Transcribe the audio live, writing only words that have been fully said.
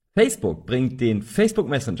Facebook bringt den Facebook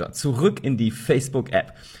Messenger zurück in die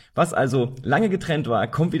Facebook-App. Was also lange getrennt war,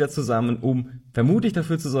 kommt wieder zusammen, um vermutlich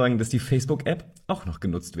dafür zu sorgen, dass die Facebook-App auch noch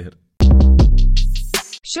genutzt wird.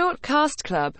 Shortcast Club